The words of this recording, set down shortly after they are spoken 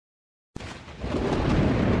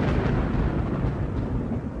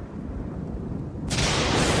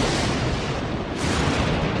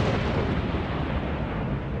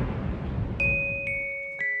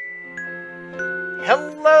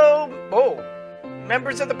Hello,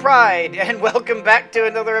 members of the Pride, and welcome back to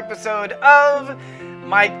another episode of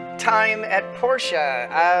my time at Portia.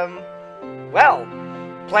 Well,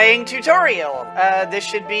 playing tutorial.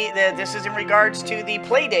 This is in regards to the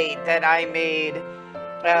playdate that I made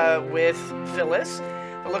with Phyllis.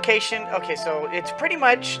 The location, okay, so it's pretty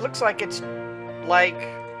much, looks like it's like,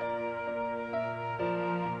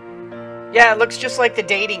 yeah, it looks just like the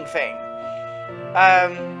dating thing.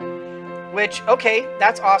 Which, okay,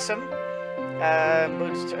 that's awesome.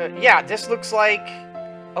 Yeah, this looks like,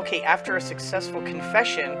 okay, after a successful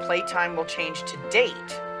confession, playtime will change to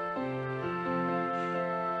date.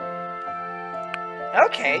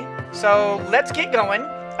 Okay, so let's get going.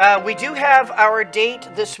 We do have our date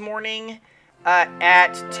this morning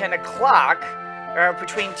at 10 o'clock,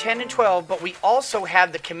 between 10 and 12, but we also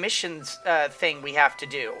have the commissions thing we have to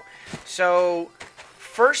do. So,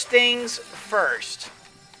 first things first.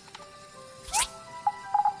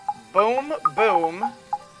 Boom, boom.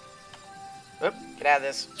 Oop, get out of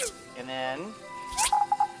this. And then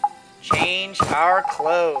change our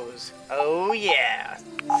clothes. Oh yeah,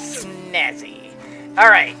 snazzy. All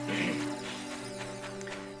right.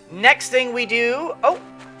 Next thing we do. Oh,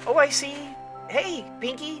 I see. Hey,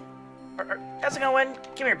 Pinky. How's it going?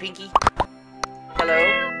 Come here, Pinky.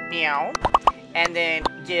 Hello. Meow. And then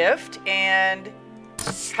gift and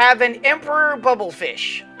have an Emperor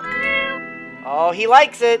Bubblefish. Oh, he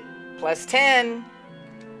likes it. Plus 10.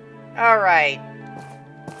 All right.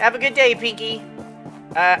 Have a good day, Pinky.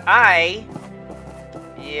 Yeah,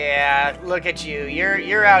 look at you.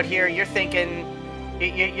 You're out here. You're thinking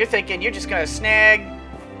you're just gonna snag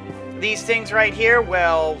these things right here.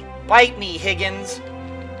 Well, bite me, Higgins.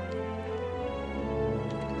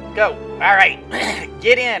 Go. All right.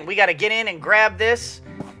 Get in. We gotta get in and grab this.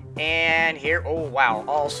 And here. Oh wow,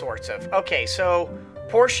 all sorts of. Okay, so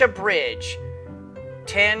Portia Bridge.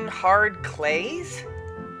 10 hard clays,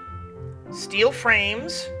 steel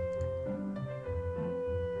frames,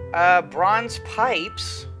 bronze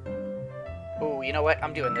pipes. Oh, you know what?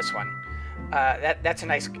 I'm doing this one. That's a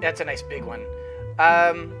nice big one.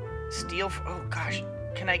 Steel. Oh gosh,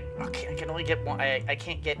 can I? Okay, I can only get one. I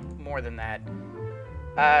can't get more than that.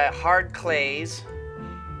 Hard clays,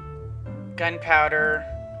 gunpowder,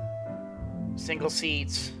 single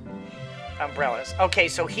seats, umbrellas. Okay,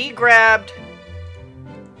 so he grabbed.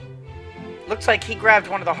 Looks like he grabbed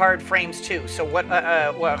one of the hard frames too. So what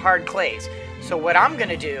hard clays. So what I'm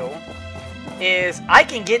gonna do is I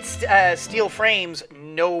can get steel frames,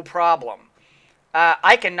 no problem.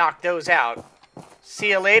 I can knock those out. See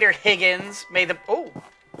you later, Higgins. May the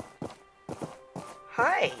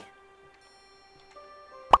hi.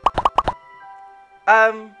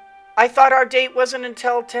 I thought our date wasn't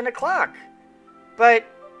until 10 o'clock, but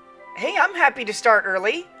hey, I'm happy to start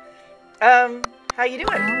early. How you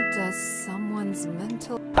doing? How does someone's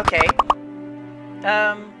mental... Okay.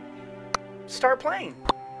 Start playing.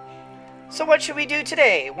 So what should we do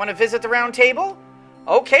today? Want to visit the round table?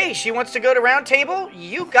 Okay, she wants to go to round table?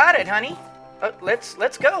 You got it, honey.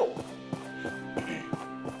 Let's go.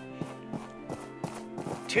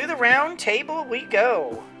 To the round table we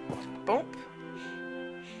go. Boom.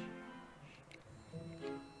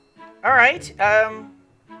 All right.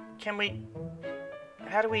 Can we...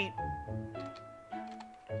 How do we...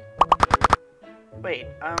 Wait,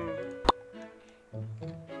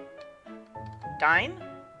 dine?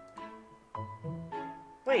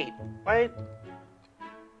 Wait, why?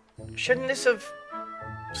 Shouldn't this have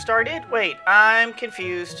started? Wait, I'm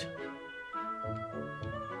confused.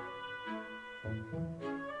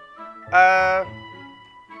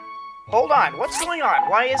 Hold on, what's going on?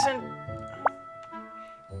 Why isn't...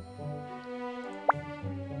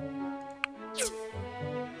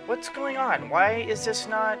 What's going on? Why is this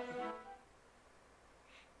not...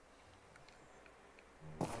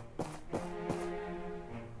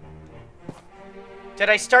 Did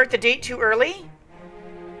I start the date too early?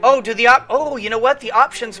 Oh, you know what? The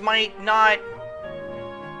options might not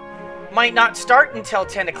start until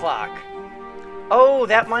 10 o'clock. Oh,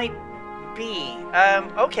 that might be.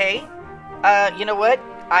 Okay. You know what?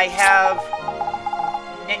 I have...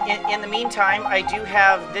 In the meantime, I do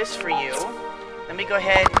have this for you. Let me go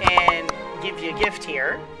ahead and give you a gift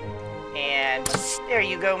here. And there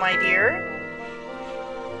you go, my dear.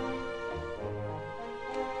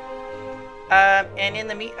 And in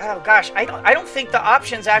the oh gosh, I don't think the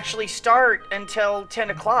options actually start until 10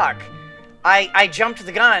 o'clock. I jumped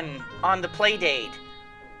the gun on the play date.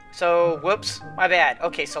 So, whoops, my bad.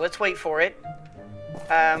 Okay, so let's wait for it.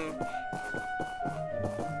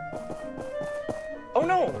 Oh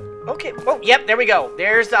no. Okay. Oh, yep, there we go.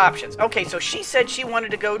 There's the options. Okay, so she said she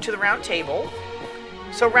wanted to go to the round table.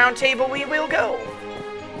 So round table we will go.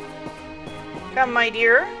 Come, my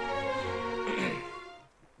dear.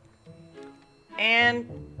 And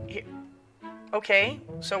here. Okay,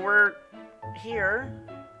 so we're here.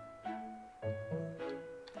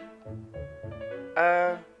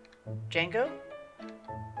 Django?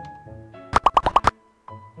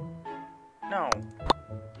 No.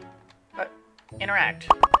 Interact.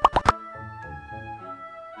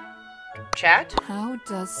 Chat? How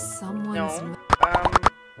does someone's... No.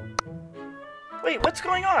 Wait, what's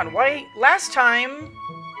going on? Why, last time...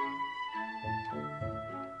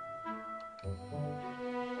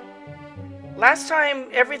 Last time,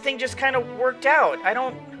 everything just kind of worked out. I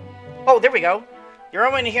don't... Oh, there we go. Your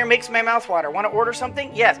aroma in here makes my mouth water. Want to order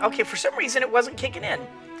something? Yes. Okay, for some reason it wasn't kicking in.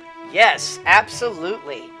 Yes,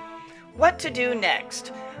 absolutely. What to do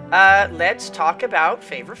next? Let's talk about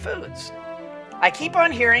favorite foods. I keep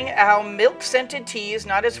on hearing how milk-scented tea is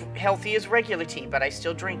not as healthy as regular tea, but I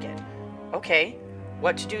still drink it. Okay,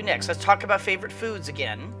 what to do next? Let's talk about favorite foods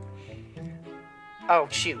again. Oh,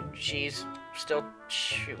 shoot. She's still...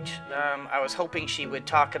 Shoot. I was hoping she would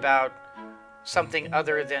talk about something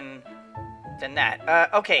other than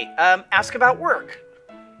that. Okay, ask about work.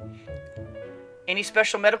 Any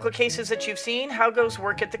special medical cases that you've seen? How goes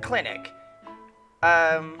work at the clinic?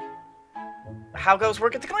 How goes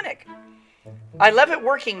work at the clinic? I love it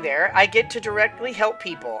working there. I get to directly help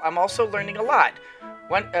people. I'm also learning a lot.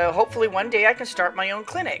 Hopefully one day I can start my own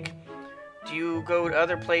clinic. Do you go to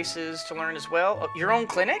other places to learn as well? Oh, your own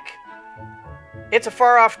clinic? It's a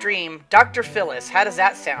far-off dream. Dr. Phyllis, how does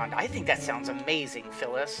that sound? I think that sounds amazing,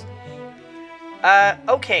 Phyllis.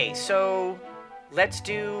 Okay, so let's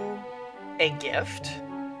do a gift.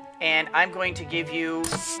 And I'm going to give you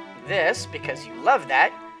this because you love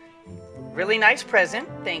that. Really nice present,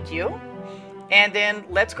 thank you. And then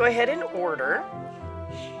let's go ahead and order.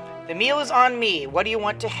 The meal is on me. What do you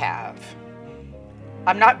want to have?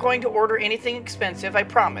 I'm not going to order anything expensive, I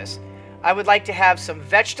promise. I would like to have some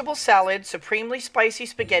vegetable salad, supremely spicy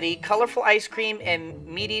spaghetti, colorful ice cream, and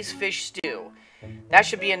meaty's fish stew. That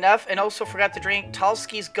should be enough. And also forgot to drink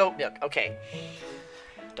Talski's goat milk. Okay.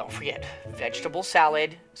 Don't forget. Vegetable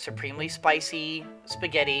salad, supremely spicy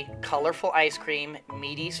spaghetti, colorful ice cream,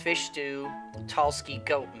 meaty's fish stew, Talski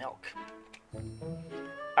goat milk.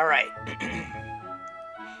 All right.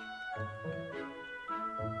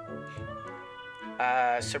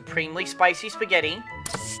 Supremely spicy spaghetti.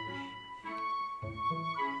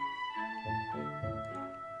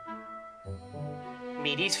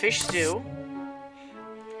 Meaty's fish stew.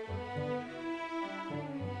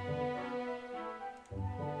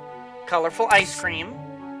 Colorful ice cream.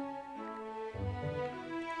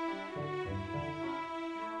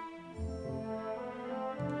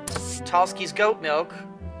 Talski's goat milk.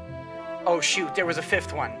 Oh shoot, there was a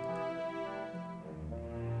fifth one.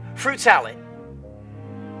 Fruit salad.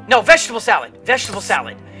 No, vegetable salad. Vegetable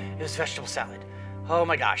salad. It was vegetable salad. Oh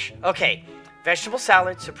my gosh. Okay. Vegetable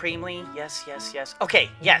salad, supremely. Yes, yes, yes.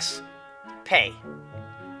 Okay, yes. Pay.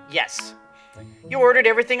 Yes. You ordered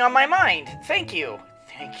everything on my mind. Thank you.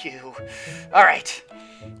 Thank you. All right.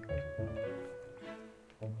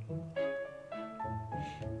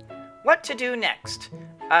 What to do next?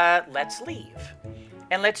 Let's leave.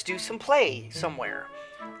 And let's do some play somewhere.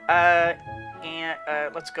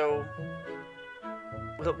 Let's go...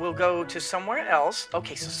 We'll go to somewhere else.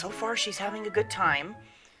 Okay, so far she's having a good time.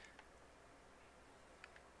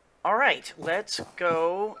 All right, let's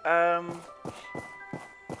go.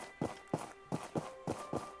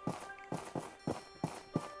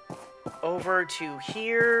 Over to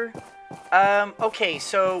here. Okay,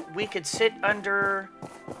 so we could sit under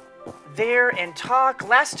there and talk.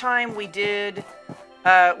 Last time we did,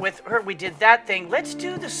 with her, we did that thing. Let's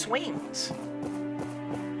do the swings.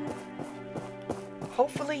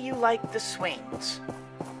 Hopefully you like the swings.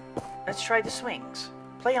 Let's try the swings.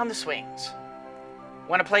 Play on the swings.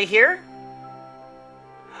 Want to play here?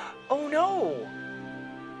 Oh no!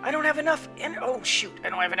 I don't have enough oh shoot, I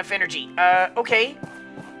don't have enough energy. Okay.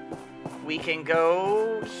 We can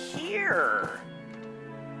go here.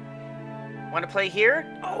 Want to play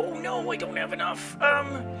here? Oh no, I don't have enough.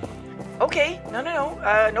 Okay,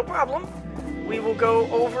 no problem. We will go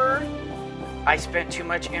over. I spent too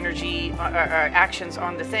much energy, actions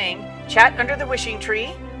on the thing. Chat under the wishing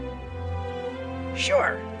tree.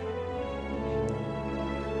 Sure.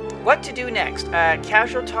 What to do next?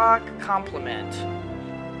 Casual talk, compliment.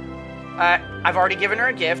 I've already given her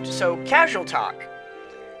a gift, so casual talk.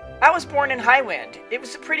 I was born in Highwind. It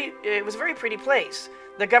was a very pretty place.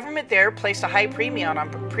 The government there placed a high premium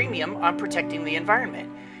on protecting the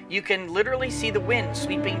environment. You can literally see the wind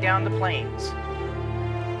sweeping down the plains.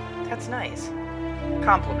 That's nice.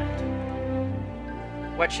 Compliment.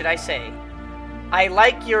 What should I say? I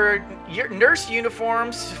like your nurse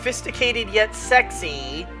uniform, sophisticated yet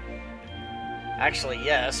sexy. Actually,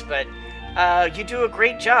 yes, but you do a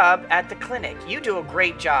great job at the clinic. You do a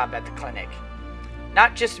great job at the clinic.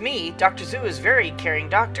 Not just me, Dr. Zhu is a very caring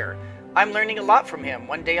doctor. I'm learning a lot from him.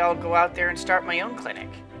 One day I'll go out there and start my own clinic.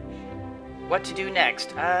 What to do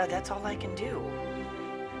next? That's all I can do.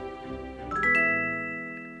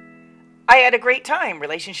 I had a great time.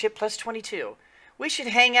 Relationship plus 22. We should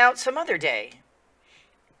hang out some other day.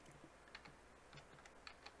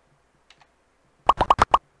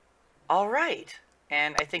 All right.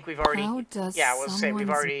 And I think we've already... Yeah, we'll say we've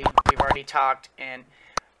already talked. And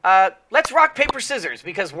let's rock, paper, scissors,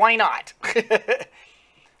 because why not?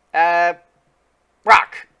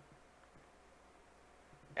 Rock.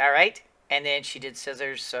 All right. And then she did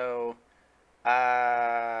scissors, so...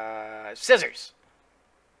 scissors.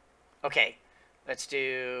 Okay. Let's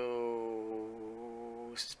do...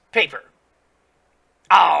 paper.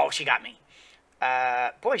 Oh, she got me.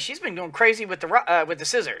 Boy, she's been going crazy with the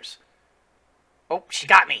scissors. Oh, she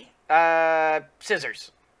got me.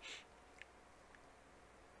 Scissors.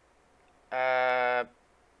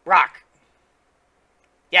 Rock.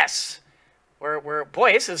 Yes.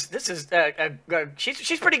 Boy, this is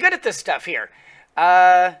she's pretty good at this stuff here.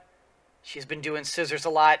 She's been doing scissors a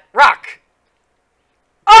lot. Rock.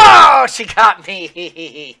 Oh, she got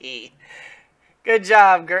me. Good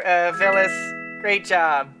job, Phyllis. Great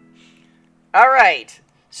job. All right.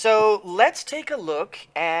 So let's take a look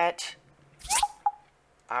at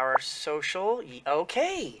our social.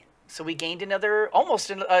 Okay. So we gained almost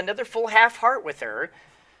another full half heart with her.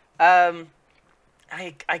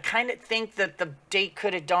 I kind of think that the date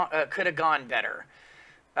could have gone better.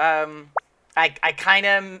 I kind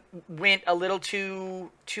of went a little too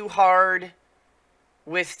hard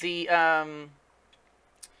with the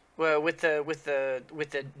with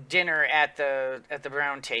the dinner at the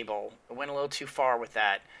round table. I went a little too far with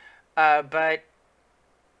that. But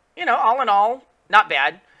you know, all in all, not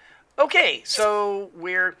bad. Okay, so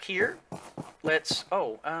we're here. Let's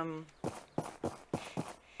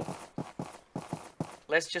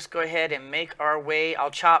let's just go ahead and make our way.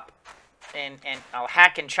 I'll chop and I'll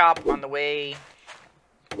hack and chop on the way.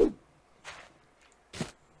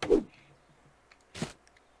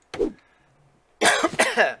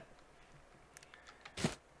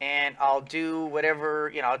 And I'll do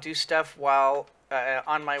whatever, you know, I'll do stuff while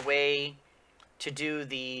on my way to do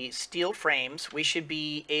the steel frames. We should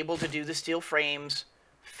be able to do the steel frames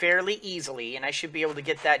fairly easily, and I should be able to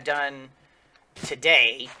get that done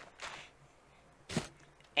today.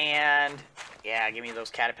 And yeah, give me those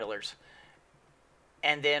caterpillars.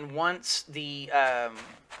 And then once the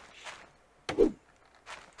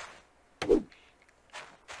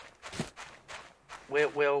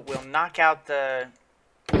we'll knock out the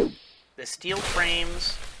steel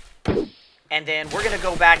frames, and then we're gonna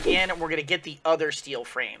go back in and we're gonna get the other steel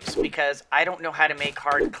frames, because I don't know how to make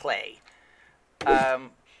hard clay.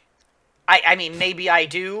 I mean, maybe I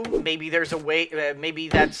do. Maybe there's a way. Maybe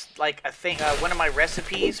that's like a thing, one of my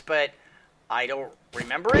recipes, but I don't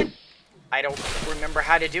remember it. I don't remember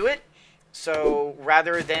how to do it. So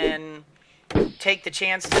rather than take the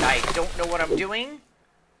chance that I don't know what I'm doing,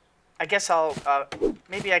 I guess I'll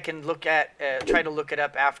maybe I can look at try to look it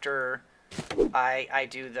up after I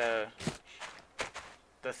do the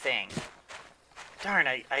thing. Darn,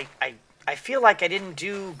 I feel like I didn't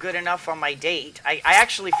do good enough on my date. I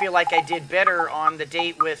actually feel like I did better on the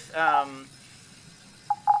date with on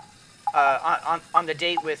the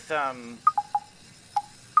date with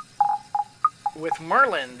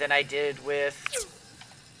Merlin than I did with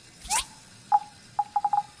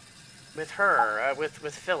her,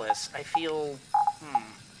 with Phyllis. I feel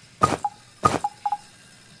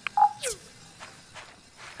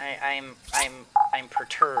I'm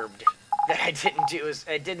perturbed that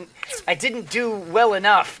I didn't do well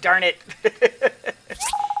enough, darn it.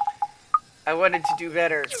 I wanted to do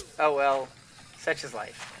better. Oh well, such is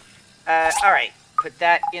life. Alright, put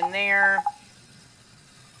that in there.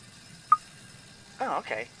 Oh,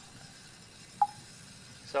 okay.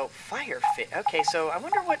 So, firefish. Okay, so I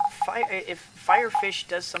wonder what if firefish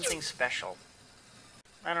does something special.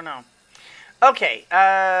 I don't know. Okay,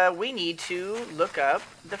 we need to look up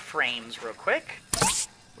the frames real quick.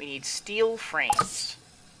 We need steel frames.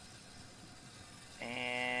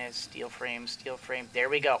 And steel frame. There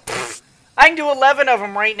we go. I can do 11 of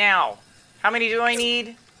them right now. How many do I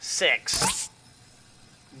need? 6.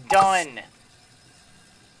 Done.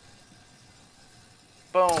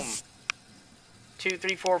 Boom. 2,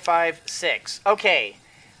 3, 4, 5, 6. Okay.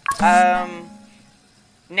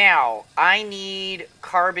 Now, I need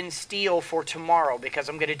carbon steel for tomorrow because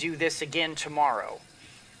I'm going to do this again tomorrow.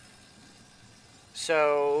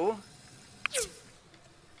 So,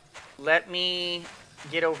 let me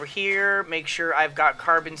get over here, make sure I've got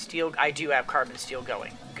carbon steel. I do have carbon steel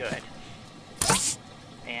going. Good.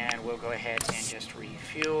 And we'll go ahead and just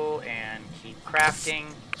refuel and keep crafting.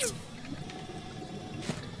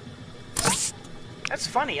 That's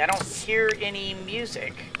funny, I don't hear any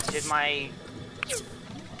music. Did my...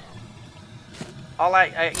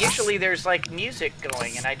 usually there's like music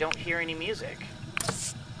going and I don't hear any music.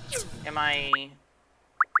 Am I...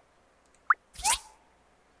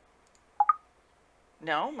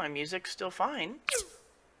 No, my music's still fine.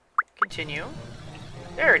 Continue.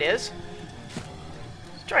 There it is.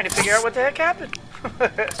 Just trying to figure out what the heck happened.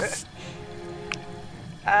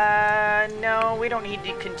 No, we don't need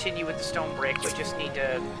to continue with the stone brick. We just need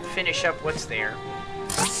to finish up what's there.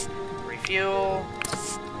 Refuel.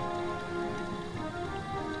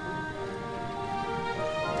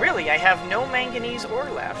 Really, I have no manganese ore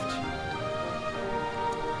left.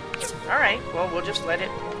 Alright, well, we'll just let it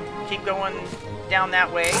keep going down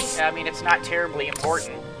that way. I mean, it's not terribly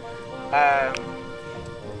important.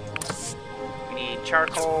 We need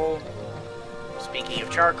charcoal. Speaking of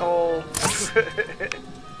charcoal...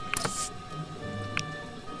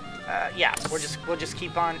 yeah, we'll just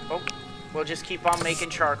keep on... Oh, we'll just keep on making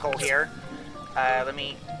charcoal here. Let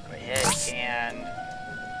me go ahead and...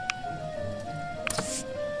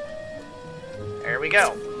 There we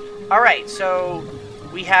go. Alright, so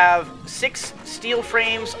we have 6 steel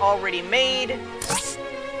frames already made.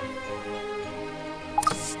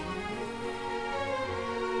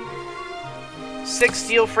 Six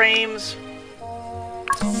steel frames.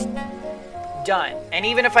 Done. And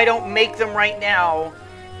even if I don't make them right now,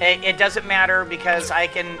 it doesn't matter because I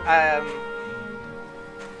can...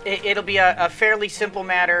 it'll be a fairly simple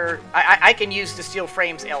matter. I can use the steel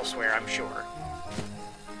frames elsewhere, I'm sure.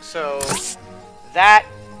 So... that,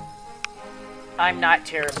 I'm not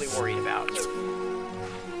terribly worried about.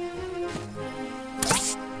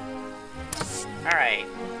 Alright,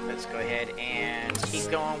 let's go ahead and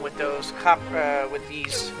keep going with those with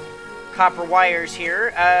these copper wires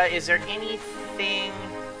here. Is there anything...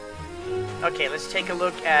 Okay, let's take a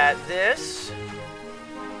look at this.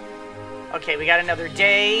 Okay, we got another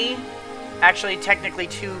day. Actually, technically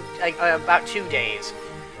about 2 days.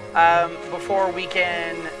 Before we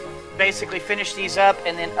can... basically finish these up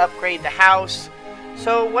and then upgrade the house.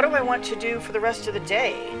 So what do I want to do for the rest of the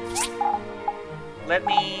day? Let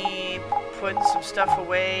me put some stuff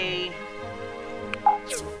away.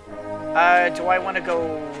 Do I want to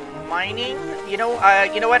go mining? You know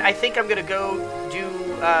what? I think I'm gonna go do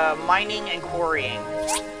mining and quarrying.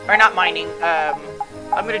 Or not mining.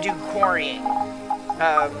 I'm gonna do quarrying.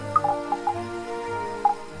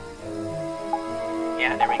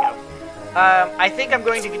 Yeah, there we go. I think I'm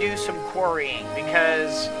going to do some quarrying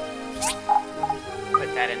because... put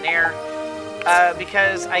that in there.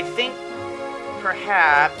 Because I think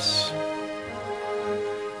perhaps...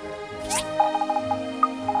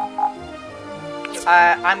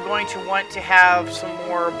 I'm going to want to have some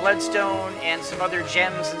more bloodstone and some other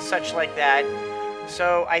gems and such like that.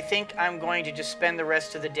 So I think I'm going to just spend the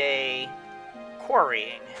rest of the day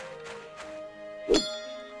quarrying.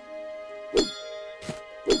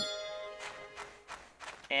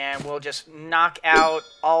 And we'll just knock out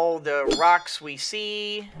all the rocks we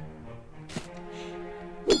see.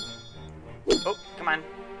 Oh, come on.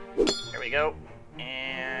 There we go.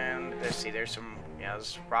 And let's see, there's some, yeah,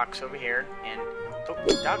 there's rocks over here. And, oh,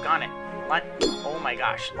 doggone it. Line, oh my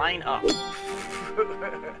gosh, line up.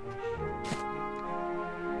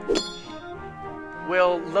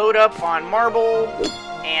 We'll load up on marble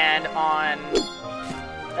and on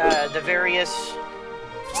the various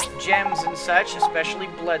gems and such, especially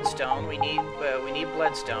bloodstone. We need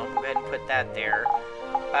bloodstone. Go ahead and put that there.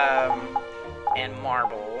 And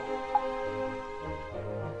marble.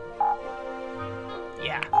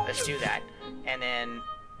 Yeah, let's do that. And then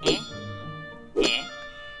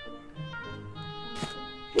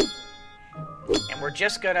and we're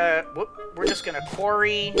just gonna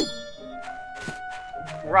quarry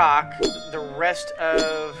rock the rest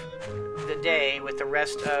of the day with the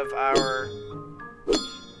rest of our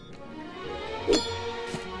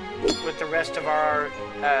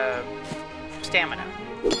stamina.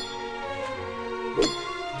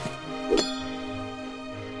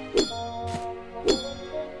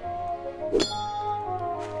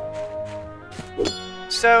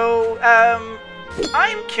 So,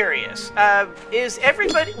 I'm curious.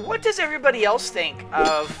 What does everybody else think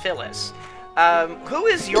of Phyllis? Who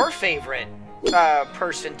is your favorite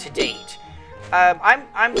person to date?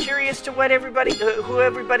 I'm curious to what who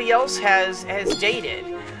everybody else has dated.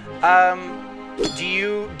 Do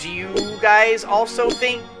you guys also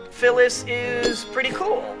think Phyllis is pretty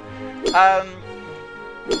cool?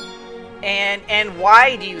 And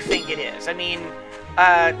why do you think it is? I mean,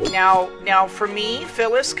 now for me,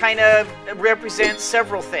 Phyllis kind of represents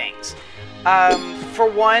several things. For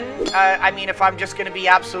one, I mean, if I'm just going to be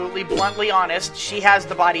absolutely bluntly honest, she has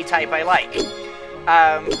the body type I like.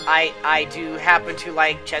 I do happen to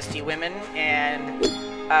like chesty women, and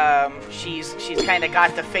she's kind of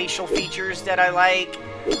got the facial features that I like.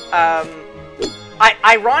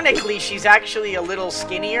 Ironically, she's actually a little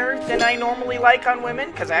skinnier than I normally like on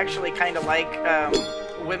women, because I actually kind of like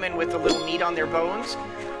women with a little meat on their bones.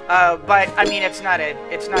 But I mean, it's not a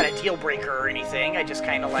deal breaker or anything. I just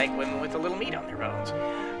kind of like women with a little meat on their bones.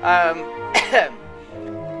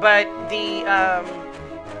 But the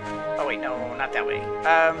oh wait, no, not that way.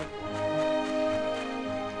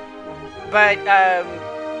 But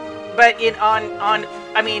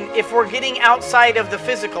I mean, if we're getting outside of the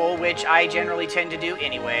physical, which I generally tend to do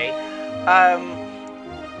anyway,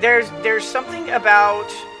 there's something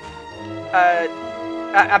about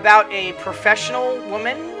a professional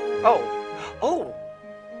woman. Oh,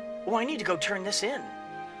 I need to go turn this in.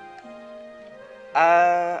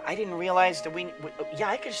 I didn't realize that yeah,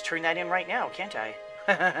 I could just turn that in right now, can't I?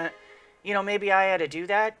 You know, maybe I ought to do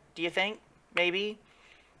that, do you think? Maybe?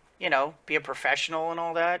 You know, be a professional and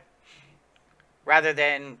all that. Rather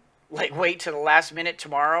than, like, wait till the last minute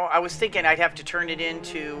tomorrow. I was thinking I'd have to turn it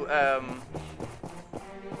into,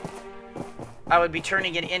 I would be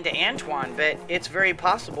turning it into Antoine, but it's very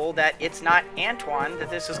possible that it's not Antoine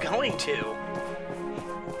that this is going to.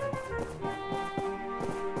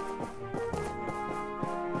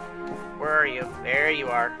 Where are you? There you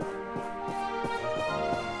are.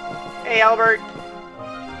 Hey, Albert.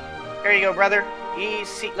 There you go, brother.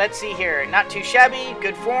 Let's see here. Not too shabby.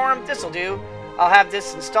 Good form. This'll do. I'll have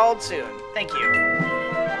this installed soon. Thank you.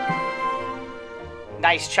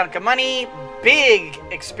 Nice chunk of money. Big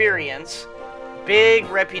experience. Big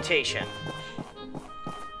reputation.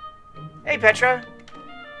 Hey, Petra.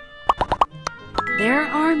 There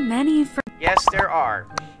are many for... Yes, there are.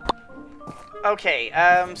 Okay,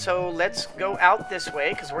 so let's go out this way,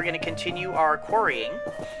 because we're going to continue our quarrying.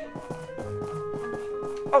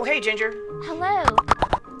 Oh, hey, Ginger. Hello.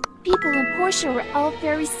 People in Portia were all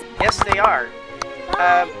very... Yes, they are.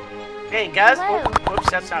 Hey, Gust. Hello. Oh, whoops,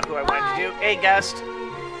 that's not who I wanted to do. Hey, Gust.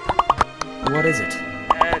 What is it?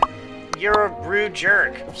 You're a rude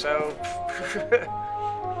jerk, so...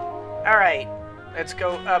 Alright, let's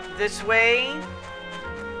go up this way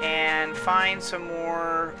and find some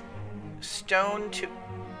more stone to...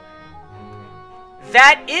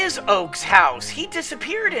 That is Oak's house! He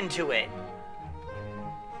disappeared into it!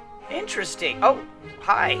 Interesting. Oh,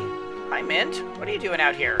 hi. Hi, Mint. What are you doing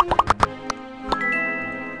out here?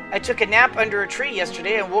 I took a nap under a tree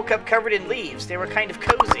yesterday and woke up covered in leaves. They were kind of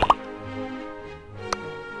cozy.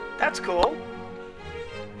 That's cool.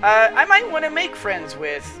 I might want to make friends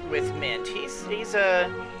with Mint. He's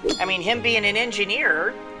I mean, him being an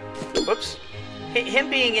engineer... Whoops. Him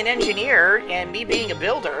being an engineer and me being a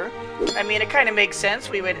builder, I mean, it kind of makes sense.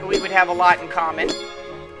 We would have a lot in common.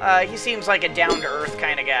 He seems like a down-to-earth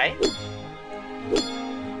kind of guy.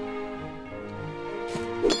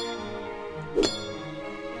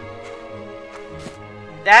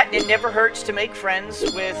 That, it never hurts to make friends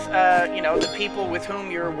with, you know, the people with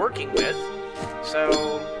whom you're working with.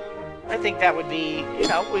 So, I think that would be, you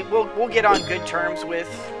know, we'll get on good terms with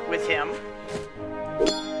him.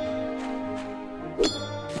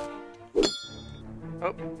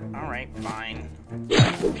 Oh, all right, fine.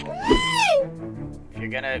 If you're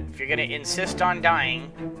gonna insist on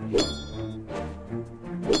dying.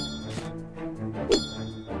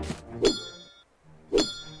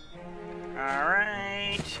 All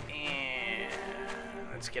right, and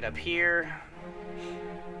let's get up here.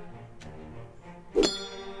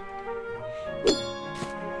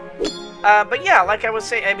 But yeah, like I was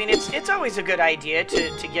saying, I mean, it's always a good idea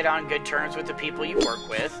to get on good terms with the people you work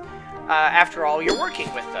with. After all, you're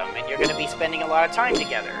working with them, and you're going to be spending a lot of time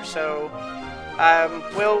together. So,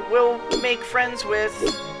 we'll make friends with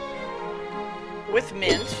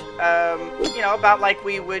Mint. You know, about like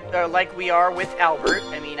we would, like we are with Albert.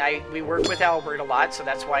 I mean, we work with Albert a lot, so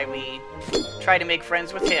that's why we try to make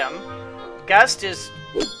friends with him. Gust is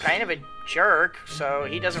kind of a jerk, so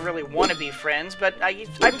he doesn't really want to be friends. But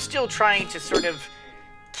I'm still trying to sort of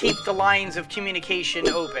keep the lines of communication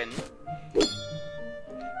open.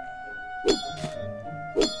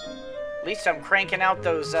 At least I'm cranking out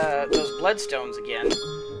those bloodstones again.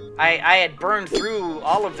 I had burned through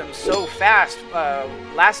all of them so fast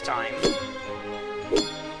last time.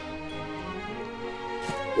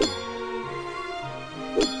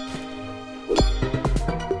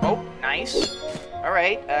 Oh, nice.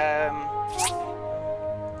 Alright,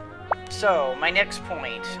 so, my next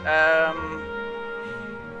point.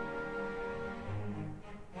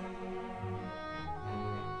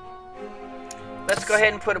 Let's go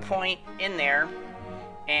ahead and put a point in there.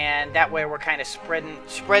 And that way we're kind of spreading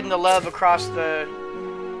the love across the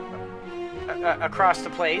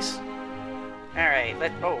place. All right,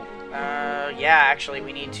 yeah, actually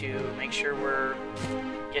we need to make sure we're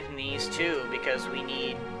getting these too because we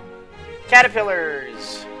need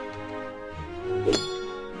caterpillars.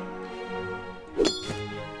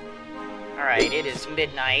 All right, it is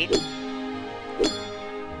midnight.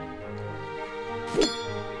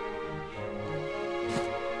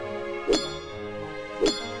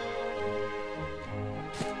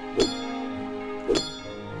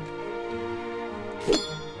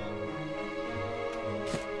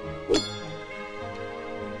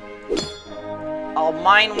 I'll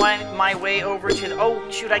mine my way over to the... Oh,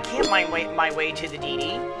 shoot, I can't mine my way to the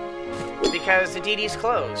DD because the DD's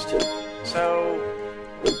closed. So,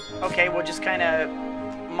 okay, we'll just kind of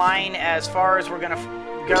mine as far as we're going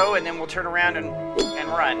to go, and then we'll turn around and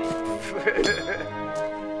run.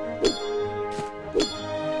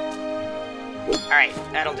 Alright,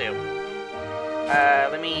 that'll do.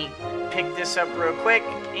 Let me pick this up real quick.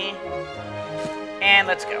 And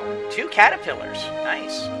let's go. 2 caterpillars.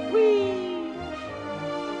 Nice. Whee!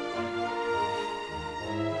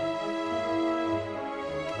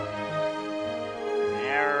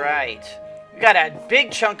 Alright. We got a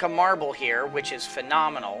big chunk of marble here, which is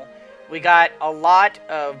phenomenal. We got a lot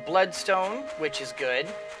of bloodstone, which is good.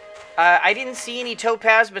 I didn't see any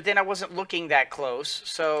topaz, but then I wasn't looking that close,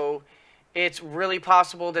 so it's really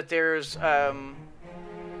possible that there's that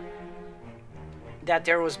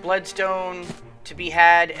there was bloodstone to be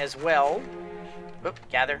had as well. Oop,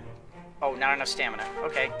 gather. Oh, not enough stamina.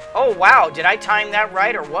 Okay. Oh, wow. Did I time that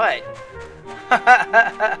right or what?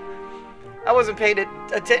 I wasn't paying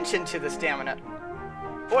attention to the stamina.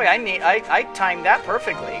 Boy, I timed that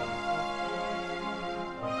perfectly.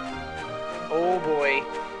 Oh, boy.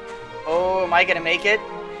 Oh, am I going to make it?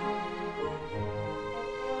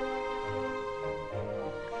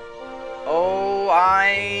 Oh,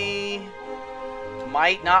 I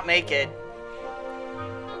might not make it.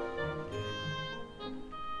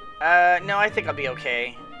 No, I think I'll be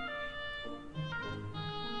okay.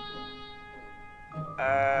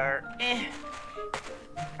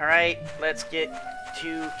 Alright, let's get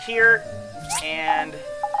to here and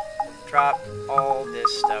drop all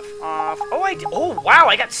this stuff off. Oh, wow,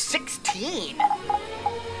 I got 16!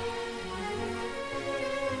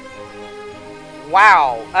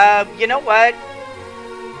 Wow. You know what?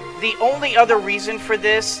 The only other reason for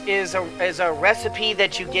this is a recipe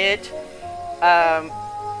that you get.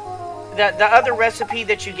 The other recipe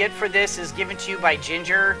that you get for this is given to you by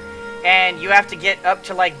Ginger, and you have to get up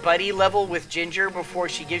to like buddy level with Ginger before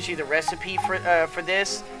she gives you the recipe for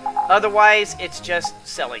this. Otherwise, it's just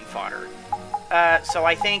selling fodder. So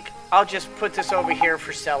I think I'll just put this over here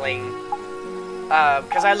for selling.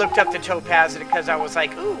 Because I looked up the topaz because I was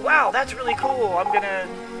like, ooh, wow, that's really cool. I'm gonna,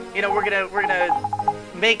 you know, we're gonna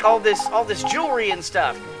make all this jewelry and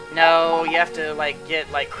stuff. No, you have to like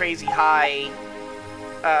get like crazy high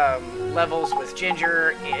levels with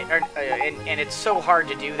Ginger, and it's so hard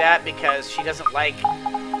to do that because she doesn't like.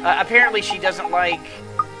 Apparently, she doesn't like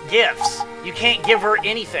gifts. You can't give her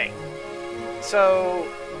anything. So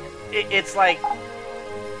it's like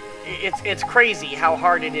it's crazy how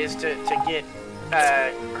hard it is to get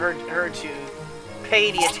her to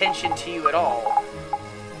pay the attention to you at all.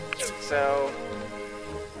 So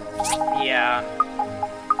yeah.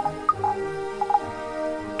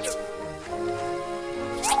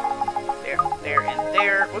 There, and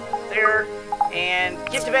there, whoop, there, and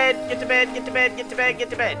get to bed, get to bed, get to bed, get to bed, get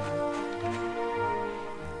to bed.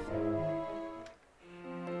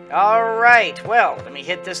 All right, well, let me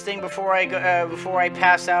hit this thing before I go, before I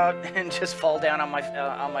pass out and just fall down on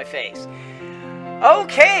my face.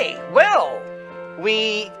 Okay, well,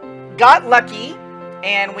 we got lucky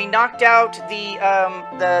and we knocked out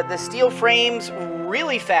the steel frames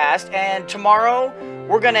really fast, and tomorrow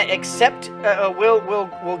we're gonna accept.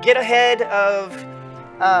 We'll get ahead of.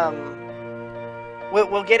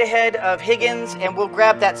 We'll get ahead of Higgins, and we'll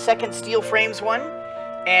grab that second steel frames one,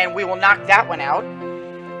 and we will knock that one out.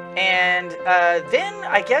 And then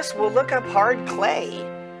I guess we'll look up hard clay,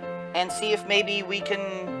 and see if maybe we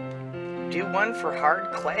can do one for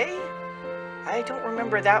hard clay. I don't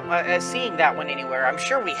remember that seeing that one anywhere. I'm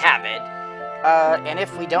sure we have it. And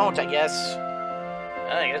if we don't, I guess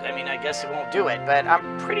it won't do it. But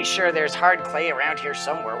I'm pretty sure there's hard clay around here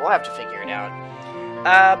somewhere. We'll have to figure it out.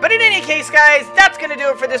 But in any case, guys, that's going to do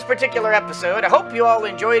it for this particular episode. I hope you all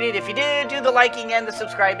enjoyed it. If you did, do the liking and the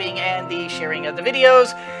subscribing and the sharing of the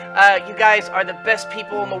videos. You guys are the best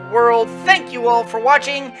people in the world. Thank you all for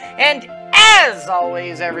watching. And as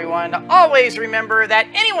always, everyone, always remember that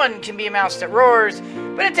anyone can be a mouse that roars,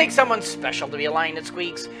 but it takes someone special to be a lion that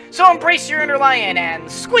squeaks. So embrace your inner lion and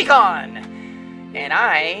squeak on! And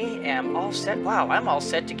I am all set. Wow, I'm all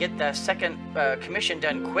set to get the second commission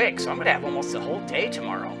done quick, so I'm going to have almost the whole day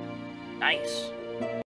tomorrow. Nice.